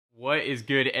What is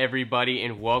good, everybody,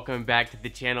 and welcome back to the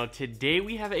channel. Today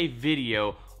we have a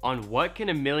video on what can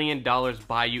 $1 million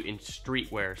buy you in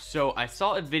streetwear. So I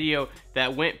saw a video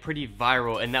that went pretty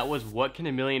viral, and that was what can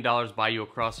 $1 million buy you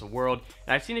across the world.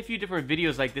 And I've seen a few different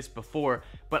videos like this before,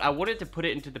 but I wanted to put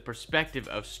it into the perspective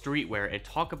of streetwear and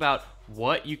talk about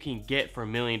what you can get for $1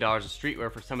 million of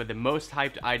streetwear for some of the most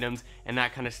hyped items and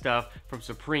that kind of stuff from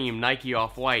Supreme, Nike,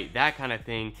 Off-White, that kind of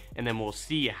thing, and then we'll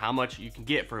see how much you can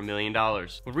get for $1 million.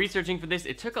 When researching for this,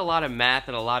 it took a lot of math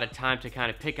and a lot of time to kind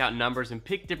of pick out numbers and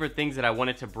pick different things that I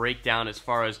wanted to break down as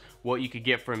far as what you could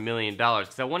get for $1 million,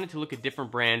 because I wanted to look at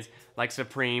different brands like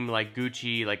Supreme, like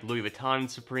Gucci, like Louis Vuitton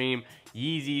Supreme,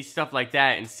 Yeezy, stuff like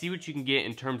that, and see what you can get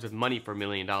in terms of money for $1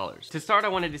 million. To start, I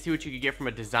wanted to see what you could get from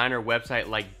a designer website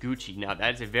like Gucci. Now,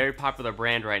 that is a very popular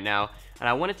brand right now, and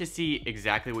I wanted to see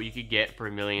exactly what you could get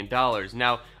for $1 million.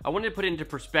 Now, I wanted to put it into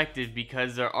perspective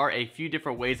because there are a few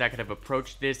different ways I could have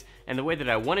approached this, and the way that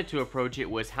I wanted to approach it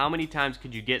was how many times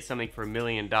could you get something for $1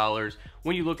 million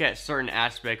when you look at certain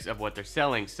aspects of what they're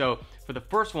selling. So, for the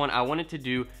first one, I wanted to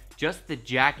do just the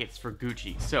jackets for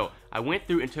Gucci. So I went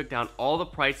through and took down all the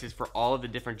prices for all of the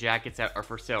different jackets that are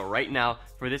for sale right now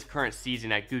for this current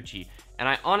season at Gucci. And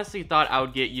I honestly thought I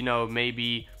would get, you know,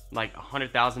 maybe like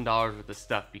 $100,000 worth of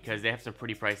stuff because they have some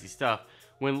pretty pricey stuff.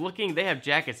 When looking, they have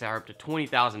jackets that are up to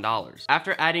 $20,000.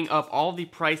 After adding up all the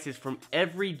prices from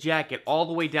every jacket all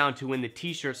the way down to when the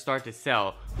t-shirts start to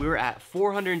sell, we were at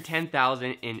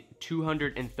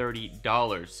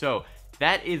 $410,230. So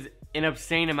that is an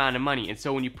obscene amount of money. And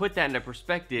so when you put that into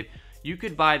perspective, you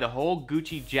could buy the whole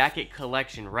Gucci jacket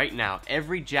collection right now,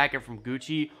 every jacket from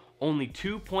Gucci, only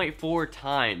 2.4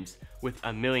 times with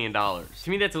 $1 million. To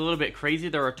me, that's a little bit crazy.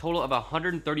 There are a total of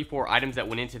 134 items that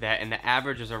went into that, and the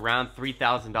average is around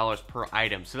 $3,000 per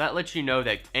item. So that lets you know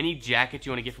that any jacket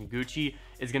you want to get from Gucci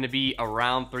is going to be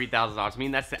around $3,000. I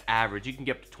mean, that's the average. You can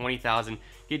get up to $20,000,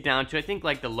 get down to, I think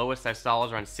like the lowest I saw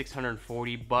was around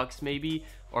 640 bucks maybe,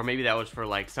 or maybe that was for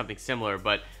like something similar,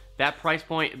 but that price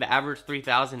point, the average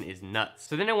 $3,000, is nuts.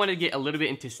 So then I wanted to get a little bit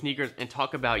into sneakers and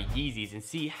talk about Yeezys and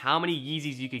see how many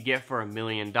Yeezys you could get for $1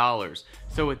 million.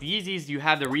 So with Yeezys, you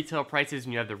have the retail prices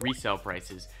and you have the resale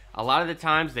prices. A lot of the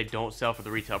times they don't sell for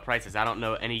the retail prices. I don't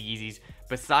know any Yeezys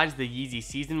besides the Yeezy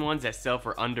season ones that sell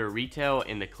for under retail,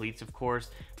 and the cleats, of course.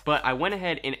 But I went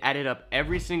ahead and added up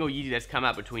every single Yeezy that's come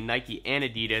out between Nike and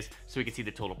Adidas so we could see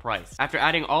the total price. After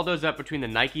adding all those up between the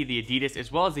Nike, the Adidas,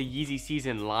 as well as the Yeezy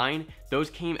season line, those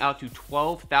came out to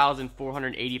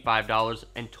 $12,485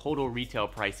 in total retail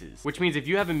prices. Which means if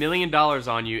you have $1 million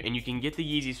on you and you can get the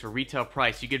Yeezys for retail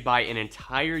price, you could buy an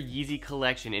entire Yeezy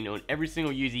collection and own every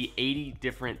single Yeezy 80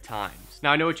 different times.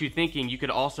 Now, I know what you're thinking. You could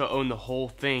also own the whole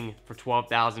thing for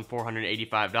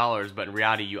 $12,485, but in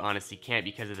reality, you honestly can't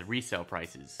because of the resale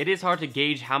prices. It is hard to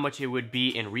gauge how much it would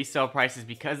be in resale prices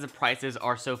because the prices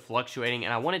are so fluctuating,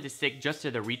 and I wanted to stick just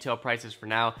to the retail prices for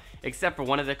now, except for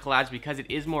one of the collabs because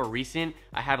it is more recent.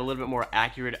 I have a little bit more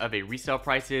accurate of a resale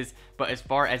prices, but as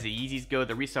far as the Yeezys go,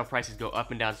 the resale prices go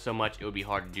up and down so much it would be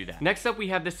hard to do that. Next up, we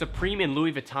have the Supreme and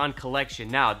Louis Vuitton collection.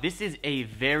 Now, this is a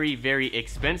very, very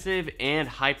expensive and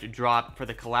hyped drop for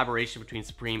the collaboration between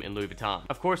Supreme and Louis Vuitton.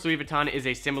 Of course, Louis Vuitton is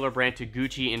a similar brand to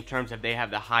Gucci in terms of they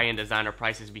have the high-end designer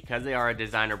prices because they are a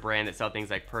designer brand that sell things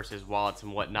like purses, wallets,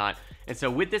 and whatnot. And so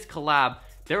with this collab,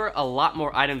 there were a lot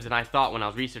more items than I thought when I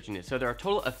was researching this. So there are a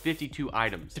total of 52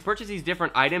 items. To purchase these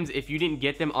different items, if you didn't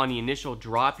get them on the initial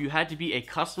drop, you had to be a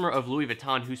customer of Louis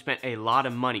Vuitton who spent a lot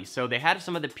of money. So they had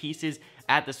some of the pieces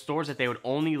at the stores that they would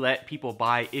only let people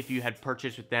buy if you had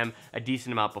purchased with them a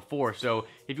decent amount before. So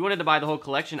if you wanted to buy the whole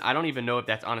collection, I don't even know if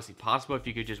that's honestly possible, if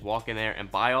you could just walk in there and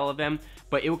buy all of them,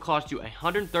 but it would cost you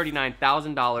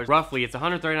 $139,000. Roughly, it's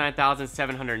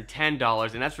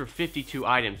 $139,710, and that's for 52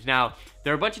 items. Now,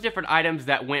 there are a bunch of different items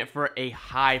that went for a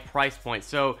high price point.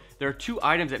 So there are two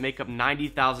items that make up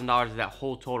 $90,000 of that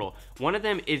whole total. One of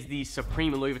them is the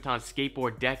Supreme Louis Vuitton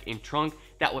skateboard deck and trunk.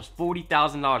 That was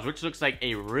 $40,000, which looks like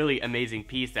a really amazing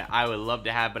piece that I would love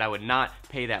to have, but I would not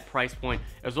pay that price point.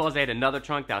 As well as they had another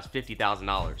trunk that was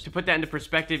 $50,000. To put that into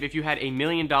perspective, if you had $1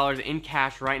 million in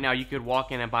cash right now, you could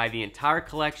walk in and buy the entire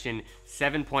collection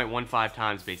 7.15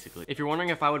 times, basically. If you're wondering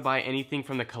if I would buy anything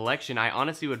from the collection, I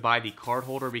honestly would buy the card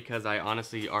holder because I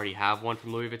honestly already have one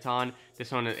from Louis Vuitton.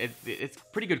 This one, it's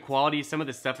pretty good quality. Some of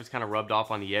the stuff is kind of rubbed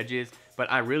off on the edges,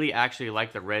 but I really actually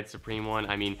like the red Supreme one.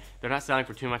 I mean, they're not selling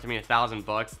for too much. I mean,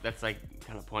 $1,000, that's like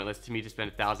kind of pointless to me to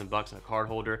spend $1,000 on a card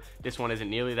holder. This one isn't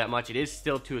nearly that much. It is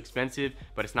still too expensive,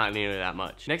 but it's not nearly that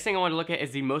much. Next thing I want to look at is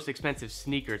the most expensive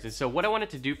sneakers. And so what I wanted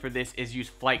to do for this is use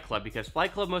Flight Club, because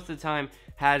Flight Club most of the time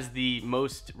has the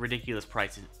most ridiculous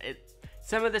prices.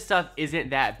 Some of the stuff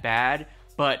isn't that bad,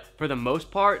 but for the most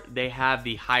part, they have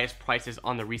the highest prices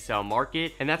on the resale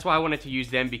market, and that's why I wanted to use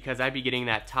them, because I'd be getting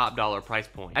that top dollar price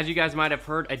point. As you guys might have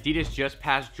heard, Adidas just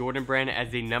passed Jordan Brand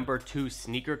as the #2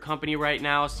 sneaker company right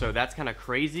now, so that's kind of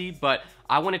crazy, but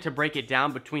I wanted to break it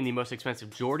down between the most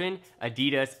expensive Jordan,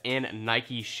 Adidas, and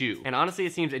Nike shoe. And honestly,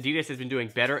 it seems Adidas has been doing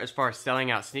better as far as selling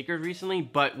out sneakers recently,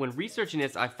 but when researching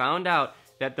this, I found out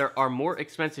that there are more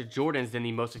expensive Jordans than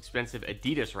the most expensive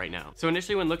Adidas right now. So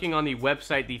initially when looking on the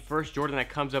website, the first Jordan that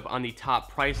comes up on the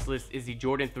top price list is the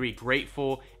Jordan 3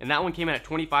 Grateful, and that one came out at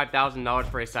 $25,000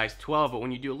 for a size 12, but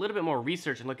when you do a little bit more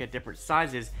research and look at different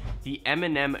sizes, the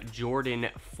M&M Jordan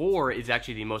 4 is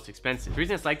actually the most expensive. The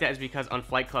reason it's like that is because on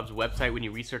Flight Club's website, when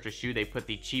you research a shoe, they put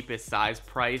the cheapest size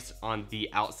price on the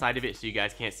outside of it, so you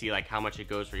guys can't see like how much it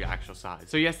goes for your actual size.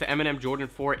 So yes, the M&M Jordan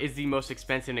 4 is the most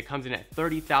expensive, and it comes in at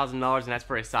 $30,000, and that's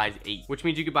for a size 8, which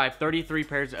means you could buy 33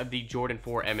 pairs of the Jordan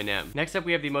 4 M&M. Next up,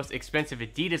 we have the most expensive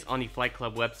Adidas on the Flight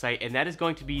Club website, and that is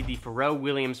going to be the Pharrell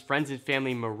Williams Friends and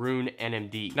Family Maroon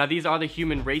NMD. Now, these are the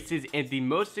human races, and the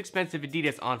most expensive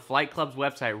Adidas on Flight Club's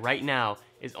website right now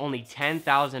is only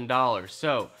 $10,000.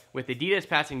 So with Adidas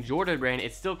passing Jordan Brand,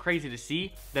 it's still crazy to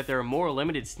see that there are more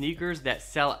limited sneakers that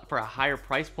sell for a higher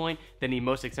price point than the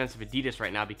most expensive Adidas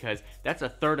right now, because that's a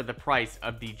third of the price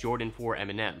of the Jordan 4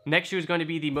 M&M. Next shoe is going to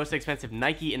be the most expensive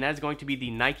Nike, and that is going to be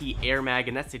the Nike Air Mag,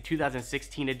 and that's the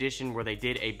 2016 edition where they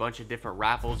did a bunch of different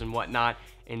raffles and whatnot,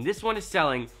 and this one is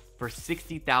selling for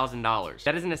 $60,000.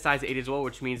 That is in a size 8 as well,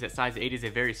 which means that size 8 is a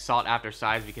very sought after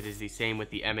size because it's the same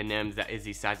with the M&Ms. That is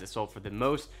the size that sold for the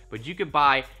most, but you could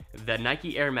buy the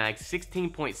Nike Air Max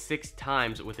 16.6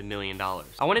 times with $1 million.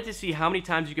 I wanted to see how many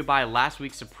times you could buy last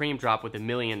week's Supreme drop with $1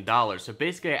 million. So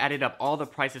basically I added up all the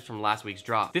prices from last week's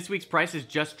drop. This week's prices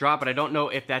just dropped, but I don't know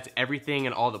if that's everything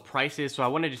and all the prices, so I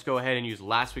want to just go ahead and use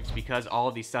last week's because all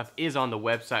of these stuff is on the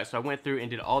website. So I went through and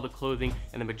did all the clothing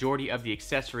and the majority of the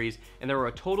accessories, and there were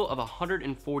a total of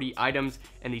 140 items,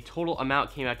 and the total amount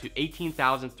came out to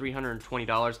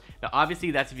 $18,320. Now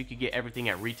obviously that's if you could get everything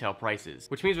at retail prices,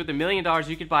 which means with $1 million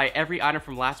you could buy every item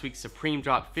from last week's Supreme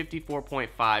drop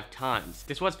 54.5 times.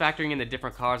 This was factoring in the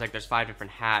different colors, like there's 5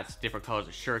 different hats, different colors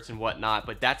of shirts and whatnot,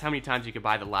 but that's how many times you could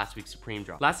buy the last week's Supreme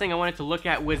drop. Last thing I wanted to look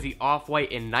at was the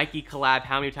Off-White and Nike collab,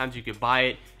 how many times you could buy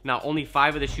it. Now only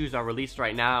 5 of the shoes are released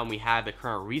right now, and we have the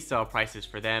current resale prices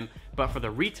for them, but for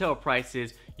the retail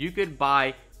prices you could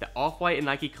buy the Off-White and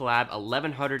Nike collab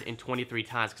 1,123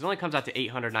 times, because it only comes out to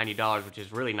 $890, which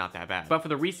is really not that bad. But for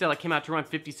the resale, it came out to around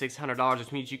 $5,600,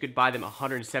 which means you could buy them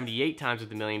 178 times with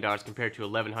 $1 million compared to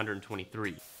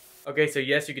 1,123. Okay, so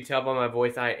yes, you can tell by my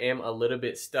voice I am a little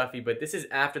bit stuffy, but this is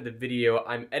after the video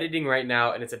I'm editing right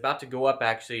now, and it's about to go up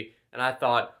actually, and I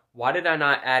thought, why did I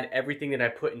not add everything that I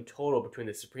put in total between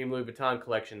the Supreme Louis Vuitton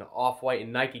collection, the Off-White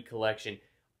and Nike collection,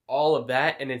 all of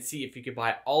that, and then see if you could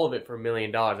buy all of it for $1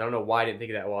 million. I don't know why I didn't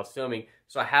think of that while I was filming.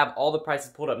 So I have all the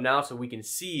prices pulled up now so we can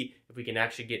see if we can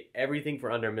actually get everything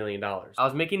for under $1 million. I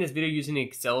was making this video using an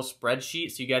Excel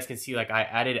spreadsheet so you guys can see like I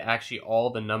added actually all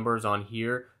the numbers on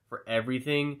here for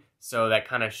everything. So that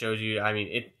kind of shows you, I mean,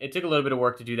 it took a little bit of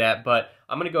work to do that, but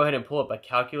I'm going to go ahead and pull up a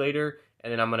calculator,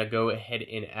 and then I'm going to go ahead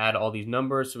and add all these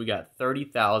numbers. So we got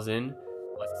 30,000.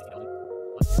 Let's see.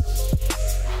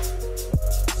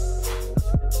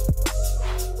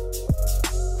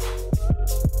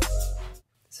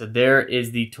 So there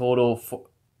is the total for,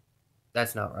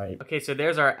 that's not right. Okay, so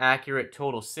there's our accurate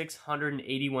total,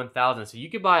 681,000. So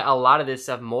you could buy a lot of this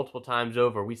stuff multiple times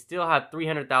over. We still have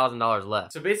 $300,000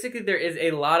 left. So basically there is a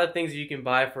lot of things you can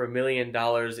buy for $1 million in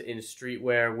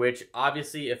streetwear, which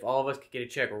obviously if all of us could get a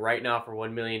check right now for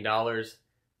 $1 million,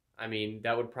 I mean,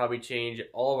 that would probably change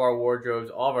all of our wardrobes,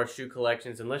 all of our shoe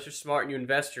collections. Unless you're smart and you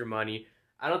invest your money,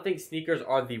 I don't think sneakers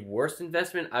are the worst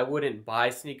investment. I wouldn't buy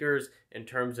sneakers in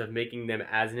terms of making them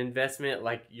as an investment,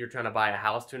 like you're trying to buy a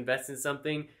house to invest in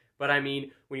something. But I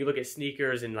mean, when you look at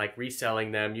sneakers and like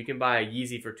reselling them, you can buy a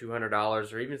Yeezy for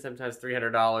 $200 or even sometimes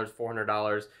 $300,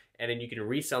 $400, and then you can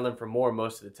resell them for more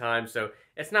most of the time. So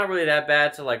it's not really that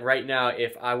bad. So like right now,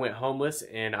 if I went homeless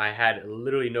and I had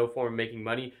literally no form of making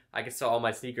money, I could sell all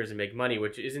my sneakers and make money,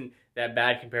 which isn't that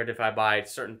bad compared to if I buy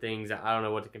certain things that I don't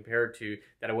know what to compare it to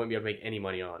that I wouldn't be able to make any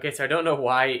money on. Okay, so I don't know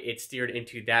why it steered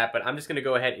into that, but I'm just gonna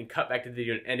go ahead and cut back to the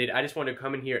video and end it. I just wanted to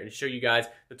come in here and show you guys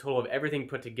the total of everything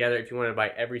put together if you wanted to buy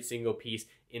every single piece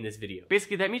in this video.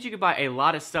 Basically, that means you could buy a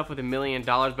lot of stuff with $1 million,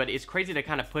 but it's crazy to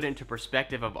kind of put it into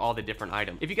perspective of all the different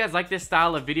items. If you guys like this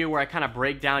style of video where I kind of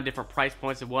break down different price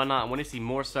points and whatnot, and want to see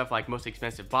more stuff like most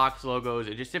expensive box logos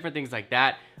or just different things like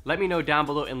that, let me know down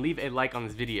below and leave a like on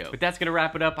this video. But that's gonna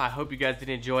wrap it up. I hope you guys did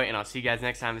enjoy, and I'll see you guys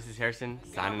next time. This is Harrison,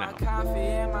 signing out.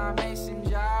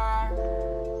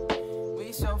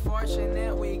 We so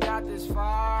fortunate we got this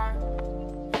far,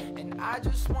 and I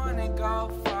just wanna go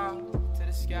far to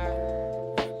the sky,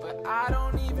 but I don't